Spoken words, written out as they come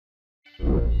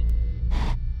Well,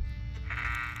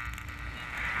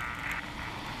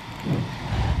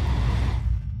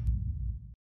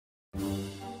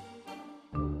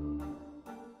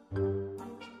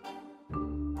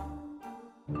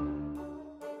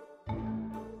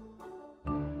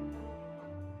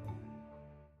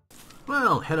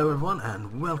 hello everyone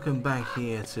and welcome back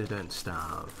here to Don't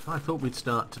Starve. I thought we'd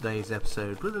start today's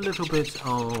episode with a little bit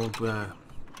of,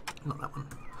 not that one,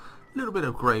 a little bit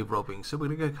of grave robbing. So we're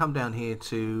going to go come down here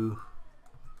to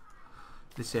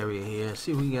this area here,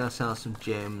 see if we can get ourselves some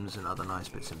gems and other nice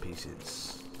bits and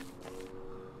pieces.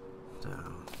 So,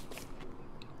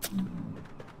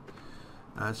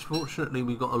 fortunately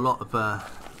we've got a lot of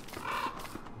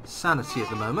sanity at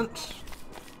the moment.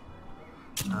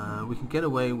 We can get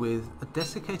away with a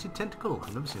desiccated tentacle.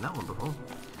 I've never seen that one before.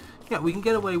 Yeah, we can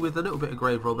get away with a little bit of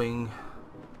grave robbing,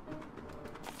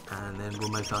 and then we'll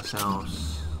make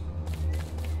ourselves...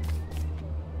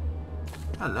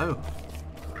 Hello.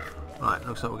 Right,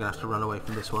 looks like we're going to have to run away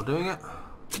from this while doing it.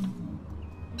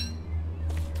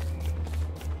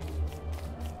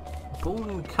 Ball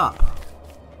and cup.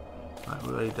 Right, we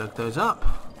already dug those up.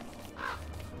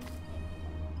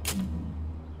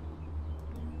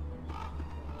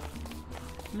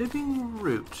 Living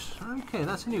root. Okay,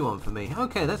 that's a new one for me.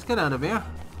 Okay, let's get out of here.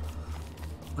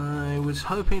 I was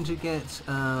hoping to get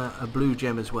a blue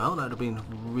gem as well. That would have been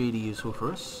really useful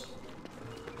for us.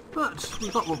 But we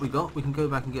got what we got. We can go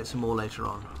back and get some more later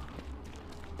on.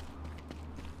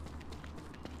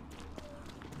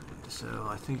 So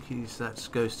I think that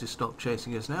ghost has stopped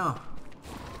chasing us now.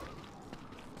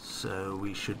 So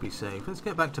we should be safe. Let's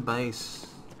get back to base.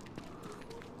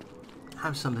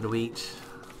 Have something to eat.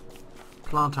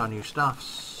 Plant our new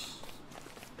stuffs,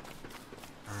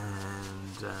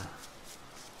 and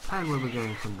plan where we're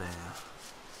going from there.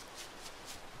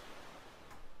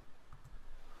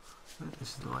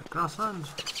 This is the right grassland.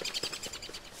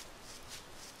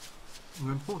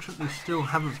 We unfortunately still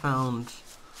haven't found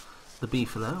the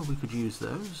beefalo. We could use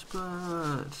those,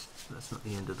 but that's not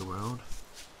the end of the world.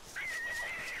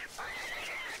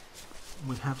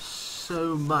 We have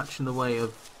so much in the way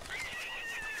of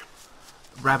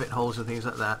rabbit holes and things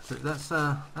like that. So that's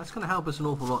going to help us an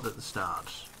awful lot at the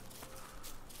start.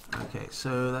 Okay,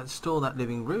 so let's store that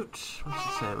living root. What's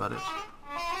it say about it?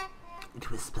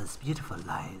 It whispers beautiful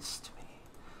lies to me.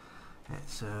 Okay,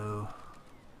 so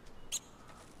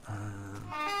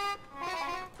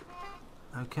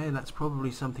okay, that's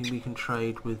probably something we can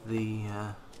trade with the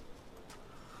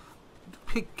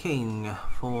Pig King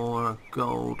for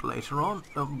gold later on.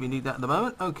 Oh, we need that at the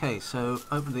moment. Okay, so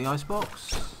open the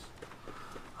icebox.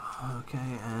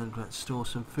 Okay, and let's store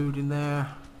some food in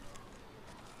there.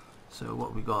 So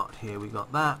what we got here, we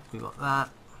got that, we got that.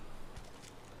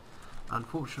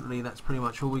 Unfortunately, that's pretty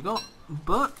much all we got,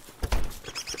 but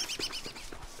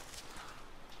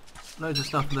loads of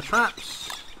stuff in the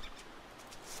traps.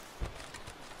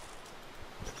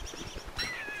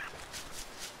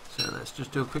 So let's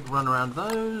just do a quick run around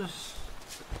those.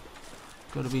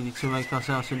 Got to be to make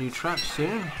ourselves a new trap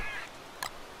soon,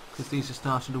 because these are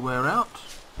starting to wear out.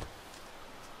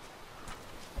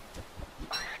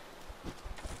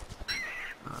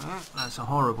 That's a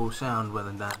horrible sound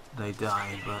when they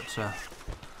die, but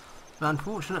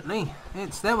unfortunately,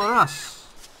 it's them or us.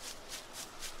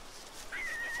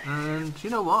 And you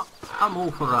know what? I'm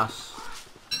all for us.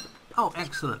 Oh,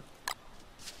 excellent.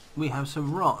 We have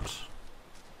some rot.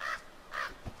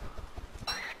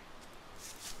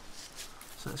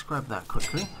 So let's grab that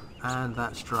quickly, and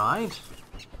that's dried.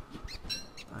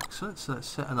 Excellent. So let's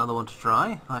set another one to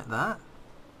dry, like that.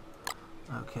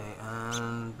 Okay,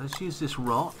 and let's use this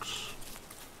rot.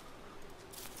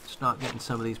 Start getting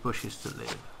some of these bushes to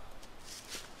live.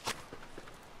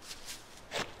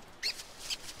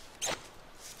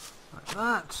 Like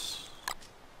that.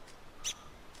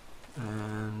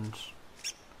 And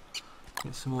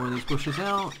get some more of these bushes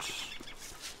out.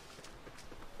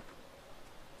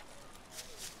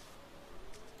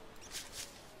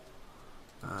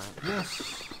 Like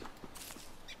this.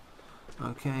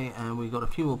 Okay, and we've got a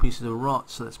few more pieces of rot,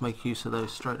 so let's make use of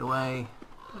those straight away.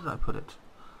 Where did I put it?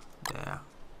 There.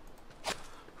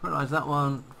 Fertilise that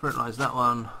one, fertilise that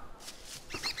one.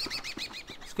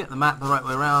 Let's get the map the right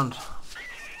way around.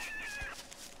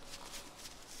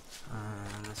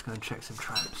 And let's go and check some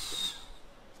traps.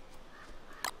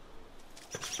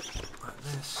 Like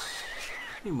this.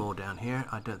 Any more down here?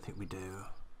 I don't think we do.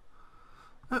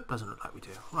 Nope, doesn't look like we do.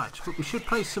 Right, but we should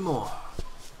place some more.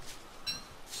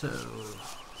 So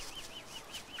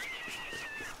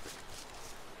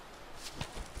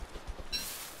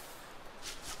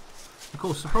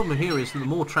course, the problem here is that the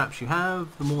more traps you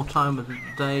have, the more time of the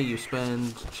day you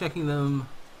spend checking them.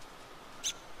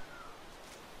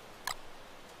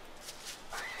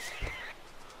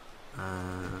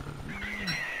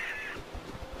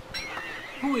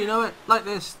 Oh, you know it, like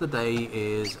this, the day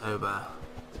is over.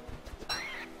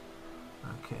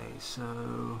 Okay,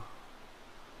 so...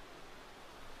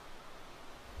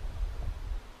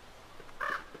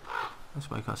 let's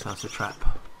make ourselves a trap.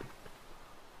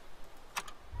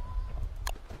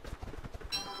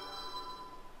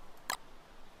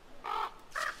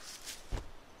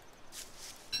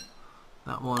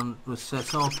 That one was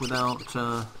set off without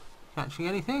catching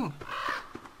anything.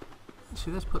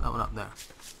 Actually, let's put that one up there.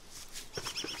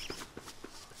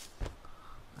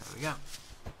 There we go.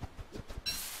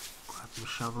 Grab the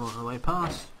shovel on the way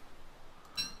past.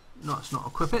 No, let's not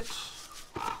equip it.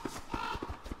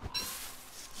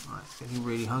 Right, getting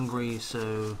really hungry,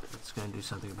 so let's go and do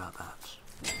something about that.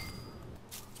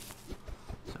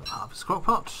 So harvest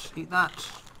crockpot, eat that.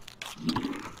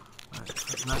 Right,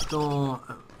 open that door,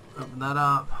 open that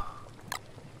up.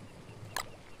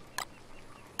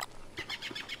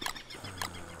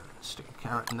 Stick a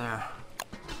carrot in there.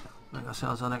 Make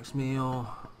ourselves our next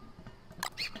meal.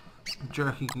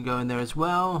 Jerky can go in there as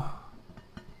well.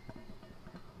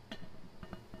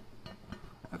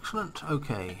 Excellent,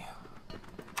 okay.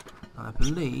 And I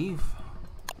believe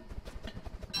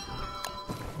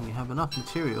we have enough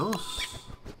materials.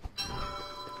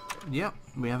 Yep,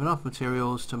 we have enough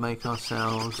materials to make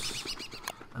ourselves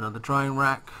another drying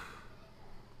rack.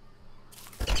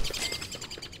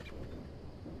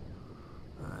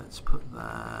 Let's put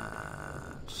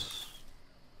that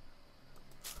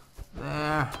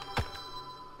there.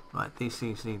 Right, these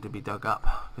things need to be dug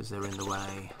up because they're in the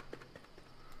way.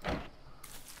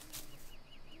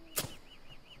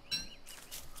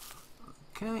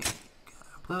 Okay,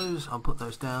 grab those. I'll put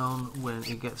those down when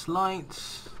it gets light.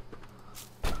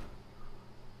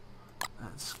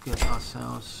 Let's get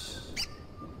ourselves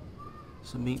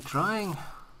some meat drying.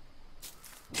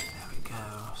 There we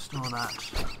go, store that.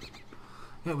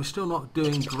 Yeah, we're still not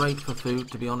doing great for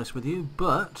food, to be honest with you,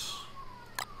 but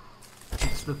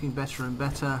it's looking better and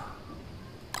better.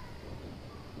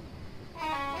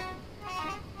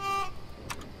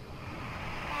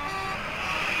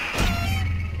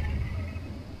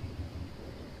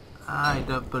 I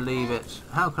don't believe it.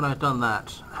 How can I have done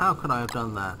that? How can I have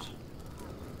done that?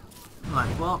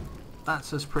 Right, well,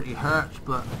 that's us pretty hurt,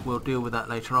 but we'll deal with that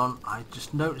later on. I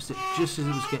just noticed it just as it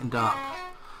was getting dark.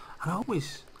 And I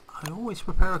always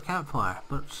prepare a campfire,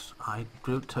 but I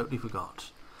totally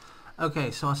forgot.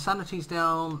 Okay, so our sanity's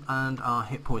down and our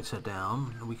hit points are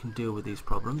down. We can deal with these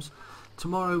problems.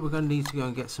 Tomorrow we're going to need to go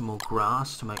and get some more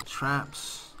grass to make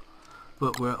traps,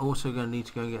 but we're also going to need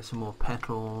to go and get some more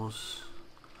petals.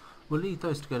 We'll leave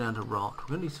those to go down to rot.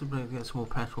 We're going to need to get some more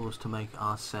petals to make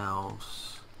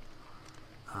ourselves...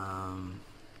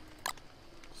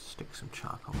 stick some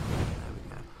charcoal. There we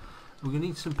go. We're going to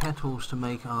need some petals to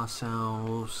make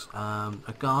ourselves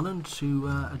a garland to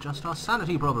adjust our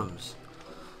sanity problems.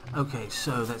 Okay,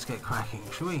 so let's get cracking,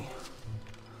 shall we?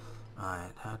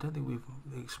 Right, I don't think we've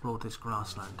explored this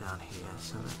grassland down here,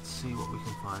 so let's see what we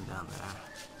can find down there.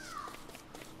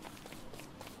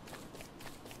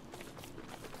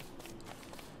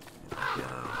 There we go.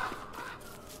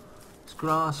 It's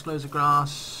grass, loads of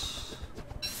grass,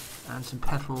 and some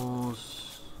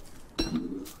petals,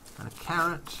 and a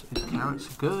carrot. These carrots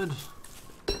are good.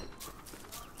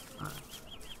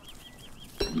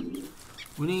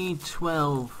 We need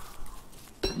 12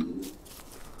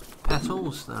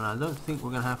 petals, then I don't think we're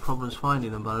going to have problems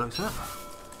finding them by the looks of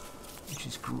it, which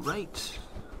is great.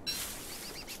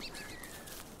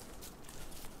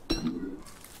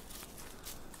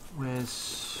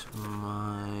 Where's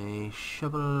my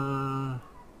shovel?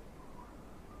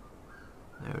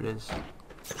 There it is.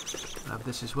 Grab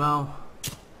this as well.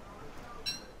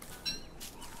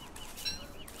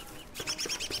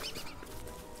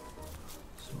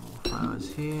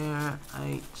 Flowers here,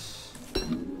 8.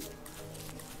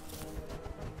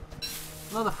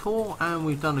 Another 4, and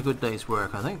we've done a good day's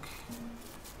work, I think.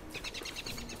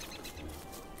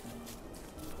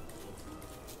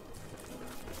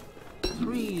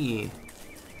 Three.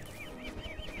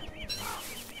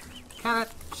 Carrot.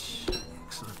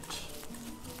 Excellent.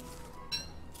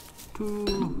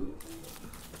 2.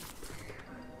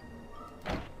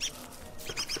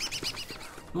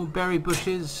 More berry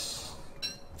bushes.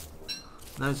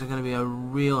 Those are going to be a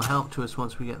real help to us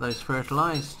once we get those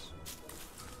fertilized.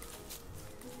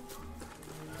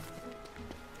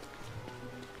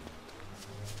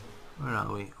 Where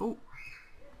are we? Oh,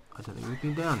 I don't think we've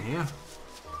been down here.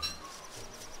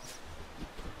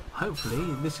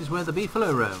 hopefully this is where the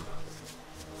beefalo roam.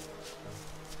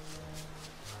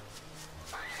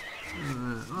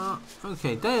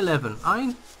 Okay, day 11.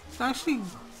 I'm actually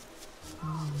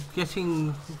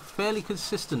getting fairly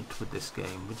consistent with this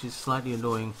game, which is slightly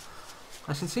annoying.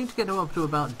 I can seem to get up to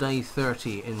about day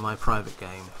 30 in my private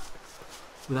game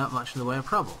without much in the way of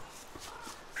trouble.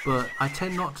 But I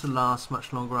tend not to last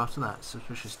much longer after that.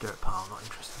 Suspicious dirt pile, not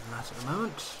interested in that at the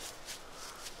moment.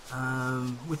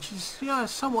 Which is, yeah,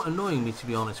 somewhat annoying me, to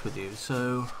be honest with you.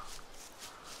 So,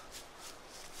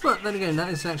 but then again, that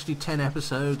is actually 10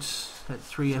 episodes,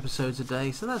 3 episodes a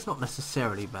day, so that's not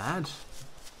necessarily bad.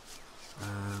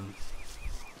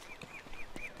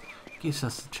 Gives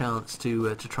us a chance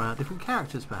to try out different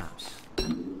characters, perhaps.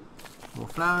 More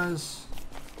flowers.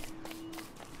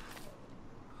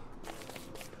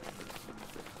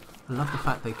 I love the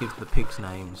fact they give the pigs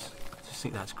names. I just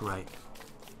think that's great.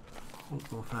 Oh,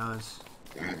 more flowers.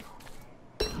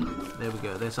 There we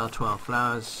go. There's our 12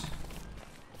 flowers.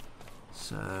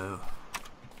 So,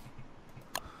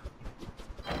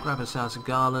 grab ourselves a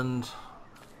garland.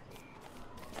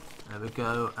 There we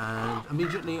go, and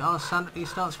immediately our sanity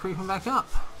starts creeping back up.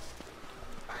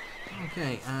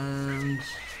 Okay, and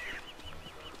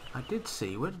I did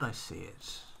see, where did I see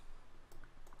it?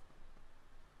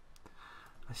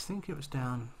 I think it was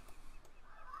down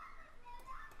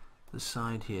the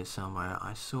side here somewhere.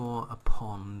 I saw a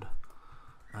pond,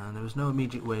 and there was no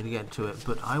immediate way to get to it,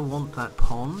 but I want that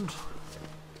pond,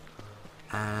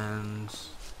 and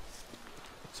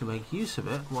to make use of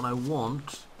it, what I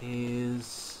want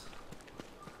is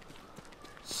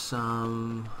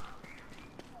some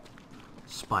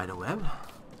spider web.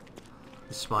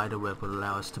 The spider web will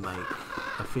allow us to make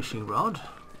a fishing rod,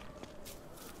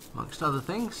 amongst other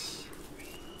things.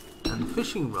 And the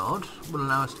fishing rod will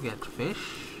allow us to get fish.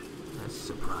 That's a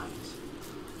surprise.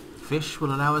 Fish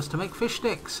will allow us to make fish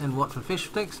sticks. And what do fish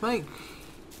sticks make?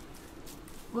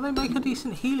 Well, they make a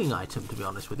decent healing item, to be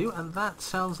honest with you, and that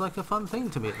sounds like a fun thing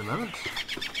to me at the moment.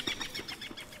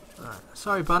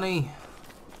 Sorry, bunny.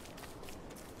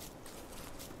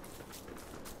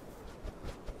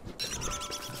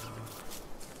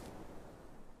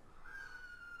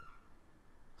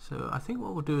 So I think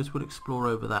what we'll do is we'll explore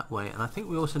over that way, and I think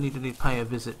we also need to pay a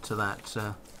visit to that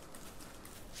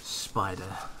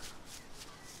spider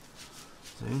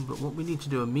soon. But what we need to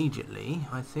do immediately,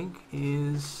 I think,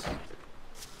 is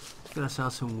get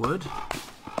ourselves some wood.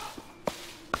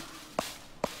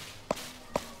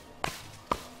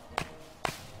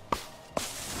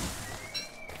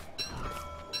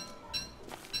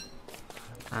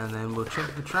 And then we'll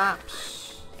check the traps.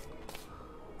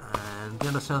 And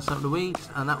get ourselves something to eat,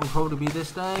 and that will probably be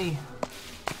this day.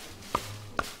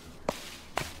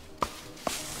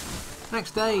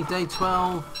 Next day, day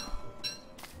 12.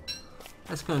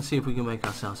 Let's go and see if we can make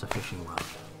ourselves a fishing rod.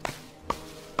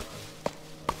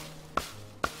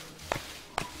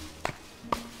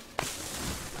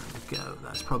 There we go,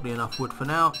 that's probably enough wood for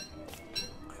now.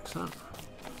 Excellent.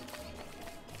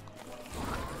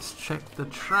 Right, let's check the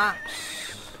traps.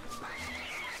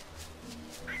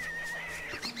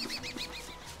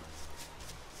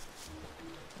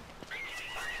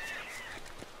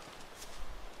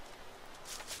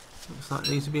 Looks like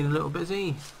these have been a little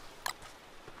busy.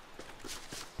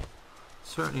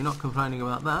 Certainly not complaining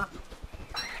about that.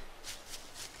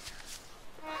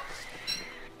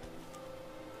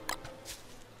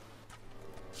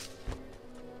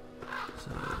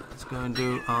 So let's go and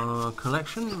do our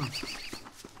collection.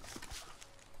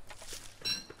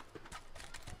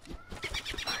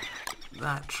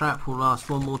 That trap will last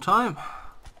one more time.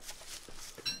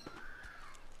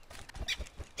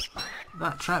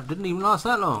 That trap didn't even last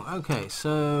that long. Okay,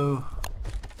 so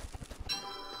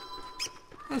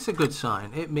it's a good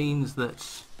sign. It means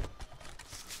that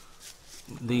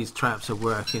these traps are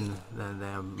working,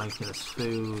 they're making us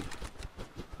food.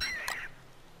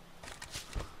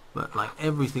 But like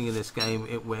everything in this game,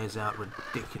 it wears out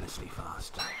ridiculously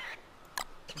fast.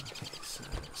 Okay, so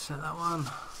set that one.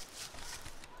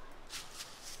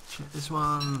 Check this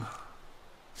one.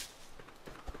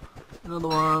 Another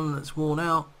one that's worn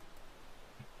out.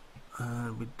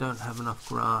 And we don't have enough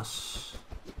grass.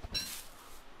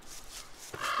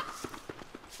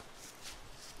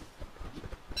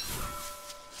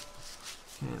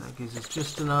 Okay, that gives us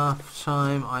just enough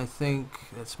time, I think.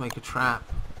 Let's make a trap.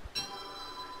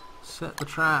 Set the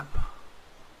trap.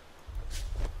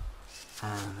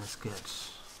 And let's get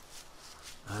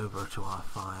over to our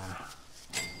fire.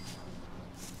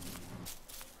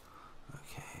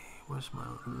 Okay, where's my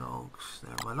logs?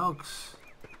 There are my logs.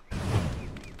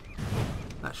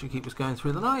 That should keep us going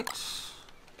through the night.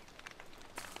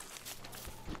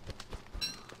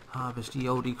 Harvest the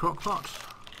oldie crockpot.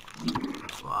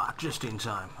 Ah, just in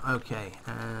time. Okay,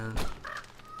 and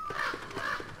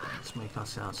let's make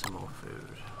ourselves some more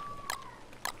food.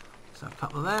 So a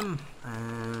couple of them,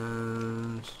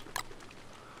 and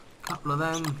a couple of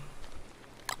them.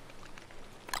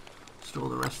 Store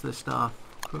the rest of the stuff.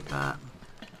 Cook that.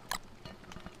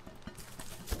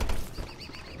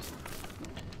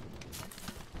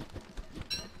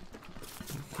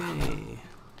 Okay.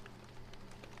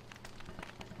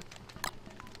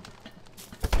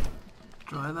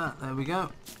 Try that. There we go.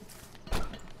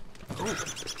 Oh.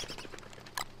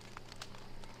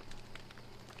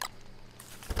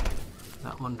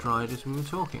 That one dried as we were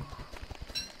talking.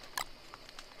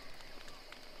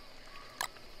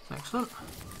 Excellent.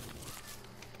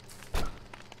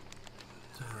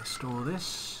 So let's store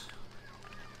this.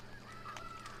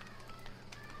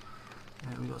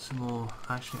 And we got some more.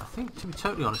 Actually, I think, to be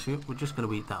totally honest with you, we're just going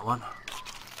to eat that one.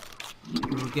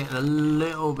 We were getting a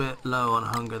little bit low on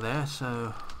hunger there,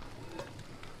 so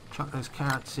chuck those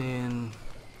carrots in.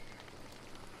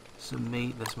 Some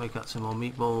meat. Let's make up some more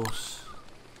meatballs.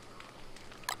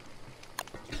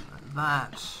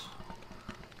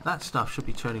 That stuff should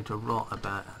be turning to rot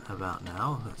about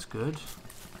now. That's good.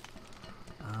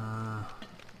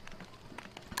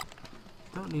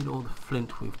 Don't need all the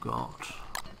flint we've got,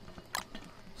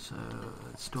 so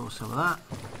let's store some of that.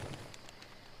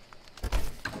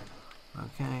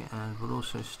 Okay, and we'll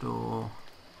also store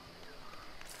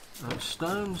those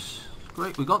stones.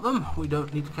 Great, we got them. We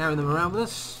don't need to carry them around with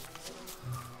us.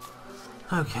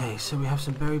 Okay, so we have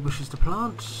some berry bushes to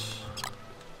plant.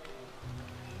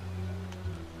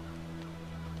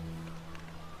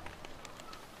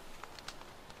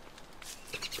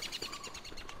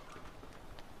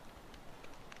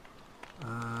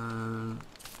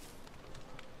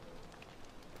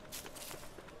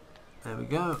 There we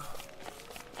go.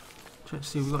 Check to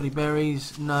see if we've got any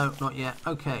berries. No, not yet.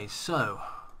 Okay, so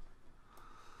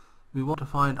we want to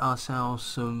find ourselves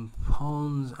some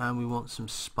ponds and we want some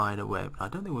spider web. I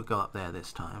don't think we'll go up there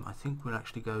this time. I think we'll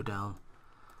actually go down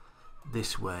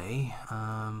this way.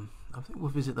 I think we'll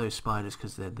visit those spiders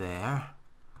because they're there.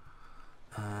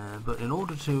 But in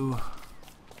order to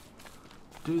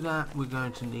do that, we're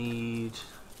going to need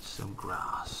some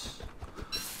grass.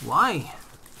 Why?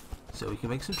 So we can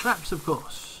make some traps, of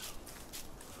course.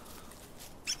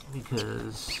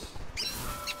 Because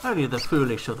only the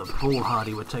foolish or the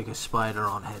foolhardy would take a spider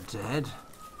on head to head.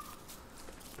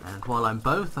 And while I'm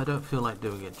both, I don't feel like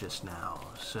doing it just now.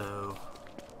 So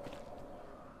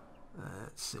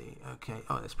let's see. Okay.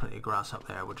 Oh, there's plenty of grass up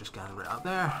there. We'll just gather it up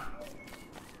there.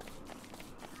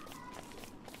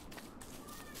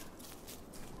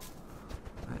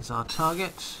 There's our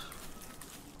target.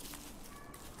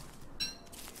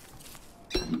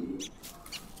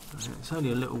 It's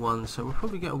only a little one, so we'll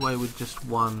probably get away with just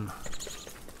one.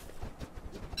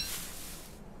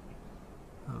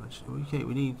 Okay,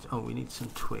 we need some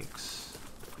twigs.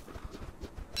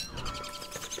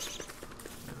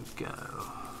 There we go.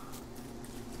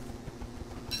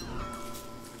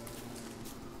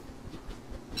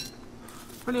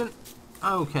 Brilliant.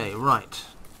 Okay, right.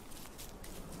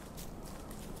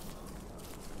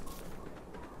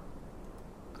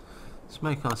 Let's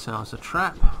make ourselves a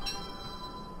trap.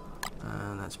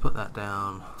 And let's put that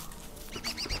down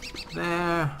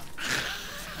there.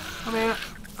 Come here.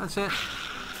 That's it.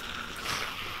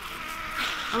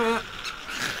 Come here.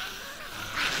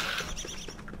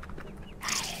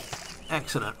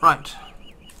 Excellent. Right.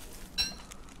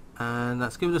 And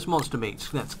that's given us monster meat.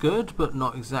 That's good, but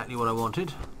not exactly what I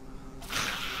wanted.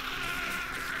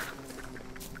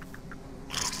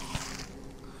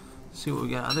 See what we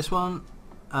get out of this one.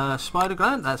 Spider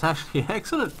gland. That's actually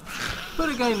excellent. But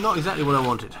again, not exactly what I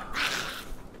wanted.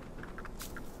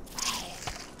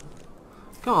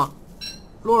 Come on.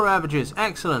 Law of averages.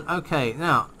 Excellent. Okay,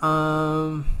 now,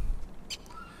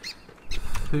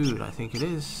 food, I think it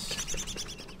is.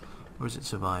 Or is it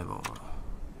survival?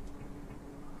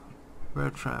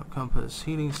 Red trap, compass,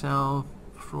 healing salve,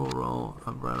 straw roll,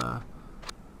 umbrella,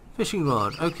 fishing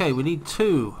rod. Okay, we need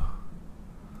 2.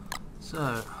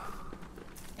 So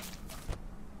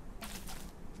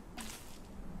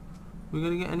we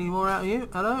gonna get any more out of you?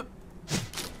 Hello?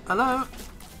 Hello?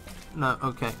 No,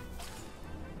 okay.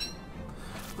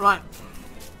 Right.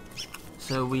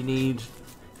 So we need...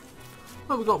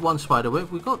 Well, we've got 1 spider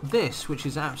web. We've got this, which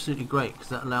is absolutely great, because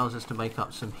that allows us to make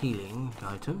up some healing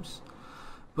items.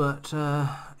 But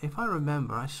if I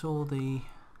remember, I saw the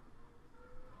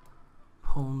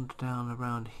pond down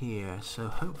around here, so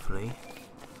hopefully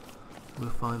we'll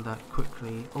find that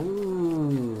quickly.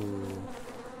 Oh!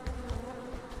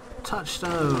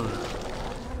 Touchstone.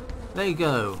 There you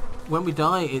go. when we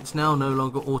die, it's now no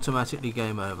longer automatically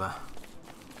game over.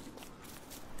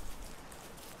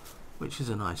 Which is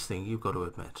a nice thing, you've got to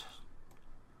admit.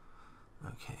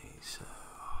 Okay, so...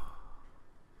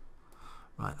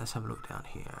 Right, let's have a look down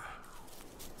here.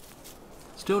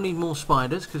 Still need more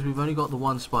spiders, because we've only got the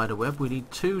one spider web. We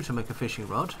need 2 to make a fishing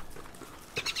rod.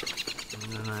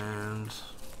 And...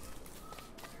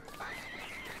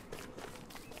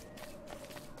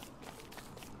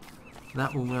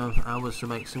 that will allow us to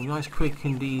make some nice quick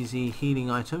and easy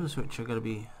healing items, which are going to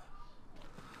be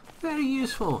very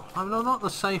useful. I'm not the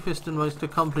safest and most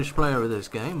accomplished player of this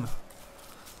game,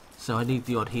 so I need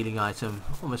the odd healing item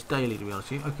almost daily, to be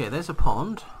honest with you. Okay, there's a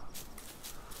pond.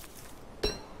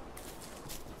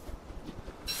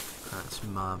 That's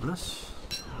marvellous.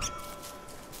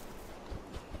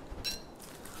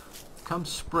 Come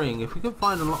spring, if we can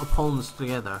find a lot of ponds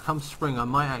together, come spring I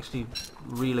might actually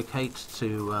relocate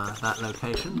to that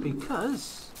location,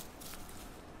 because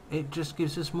it just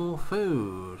gives us more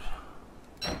food.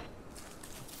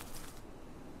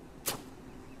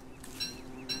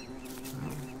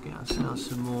 Get ourselves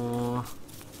some more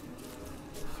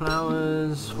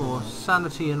flowers for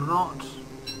sanity and rot.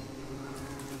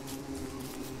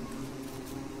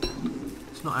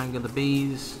 Let's not anger the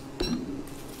bees.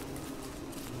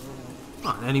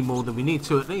 Not any more than we need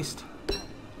to, at least.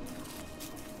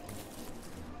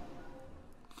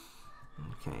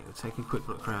 Okay, we'll take a quick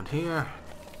look around here.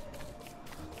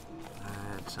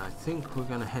 And I think we're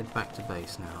going to head back to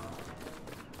base now.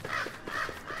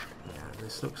 Yeah,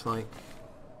 this looks like...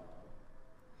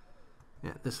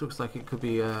 yeah, this looks like it could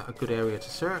be a good area to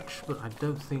search, but I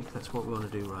don't think that's what we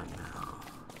want to do right now.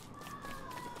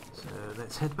 So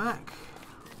let's head back.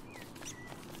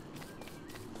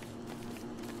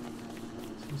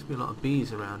 Seems to be a lot of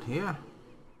bees around here.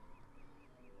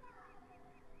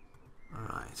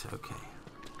 Alright, okay.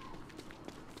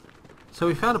 So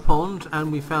we found a pond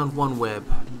and we found one web.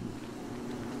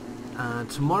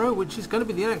 Tomorrow, which is going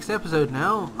to be the next episode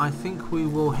now, I think we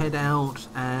will head out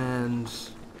and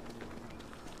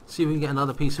see if we can get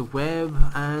another piece of web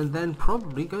and then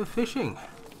probably go fishing.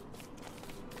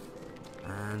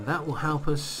 And that will help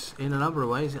us in a number of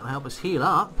ways. It'll help us heal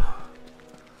up.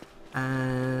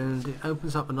 And it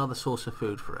opens up another source of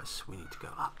food for us. We need to go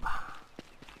up.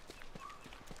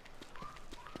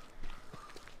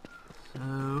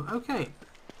 So, okay.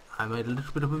 I made a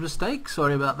little bit of a mistake.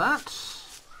 Sorry about that.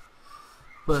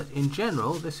 But in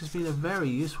general, this has been a very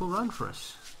useful run for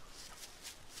us.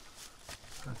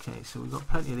 Okay, so we've got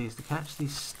plenty of these to catch.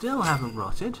 These still haven't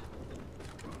rotted.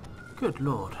 Good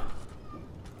lord.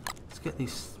 Let's get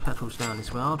these petals down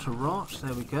as well to rot.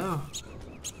 There we go.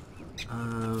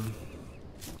 Can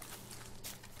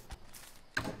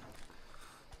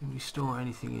we store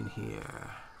anything in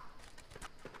here?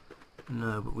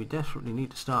 No, but we desperately need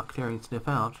to start clearing stuff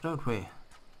out, don't we?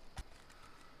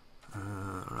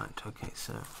 Right, okay,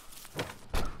 so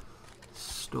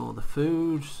store the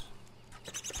food.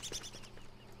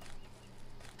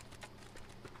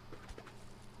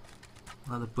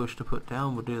 Another bush to put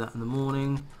down, we'll do that in the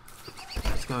morning.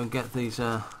 Let's go and get these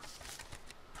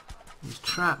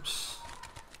traps.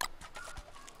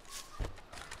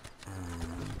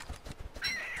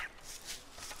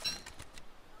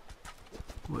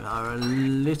 We are a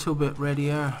little bit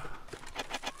readier.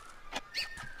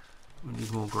 We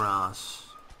need more grass.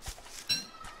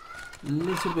 A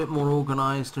little bit more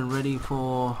organised and ready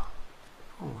for...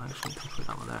 oh, actually, I'll put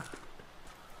that one there.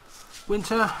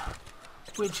 Winter,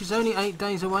 which is only 8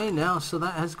 days away now, so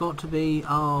that has got to be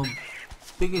our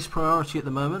biggest priority at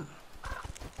the moment.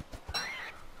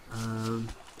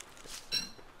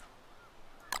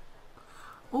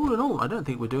 All in all, I don't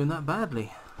think we're doing that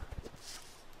badly.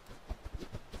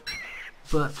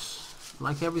 But,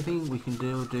 like everything, we can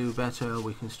do better,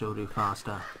 we can still do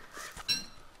faster.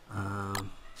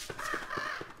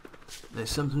 There's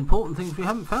some important things we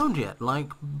haven't found yet, like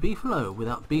beefalo.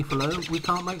 Without beefalo, we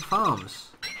can't make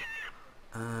farms.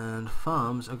 And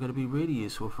farms are going to be really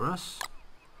useful for us.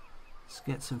 Let's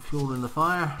get some fuel in the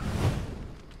fire.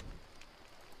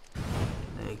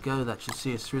 There you go, that should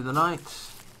see us through the night.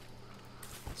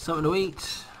 Something to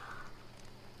eat.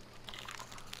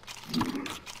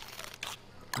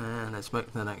 And let's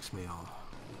make the next meal.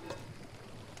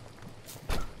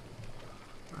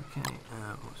 Okay,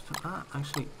 let's do that.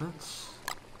 Actually, let's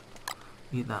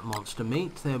eat that monster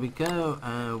meat. There we go.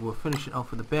 We'll finish it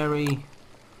off with a berry.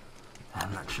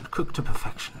 And that should cook to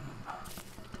perfection.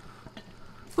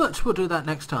 But we'll do that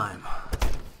next time.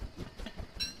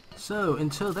 So,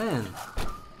 until then,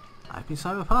 I've been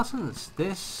Simon Parsons.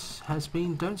 This has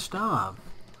been Don't Starve.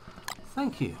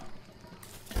 Thank you,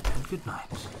 and good night.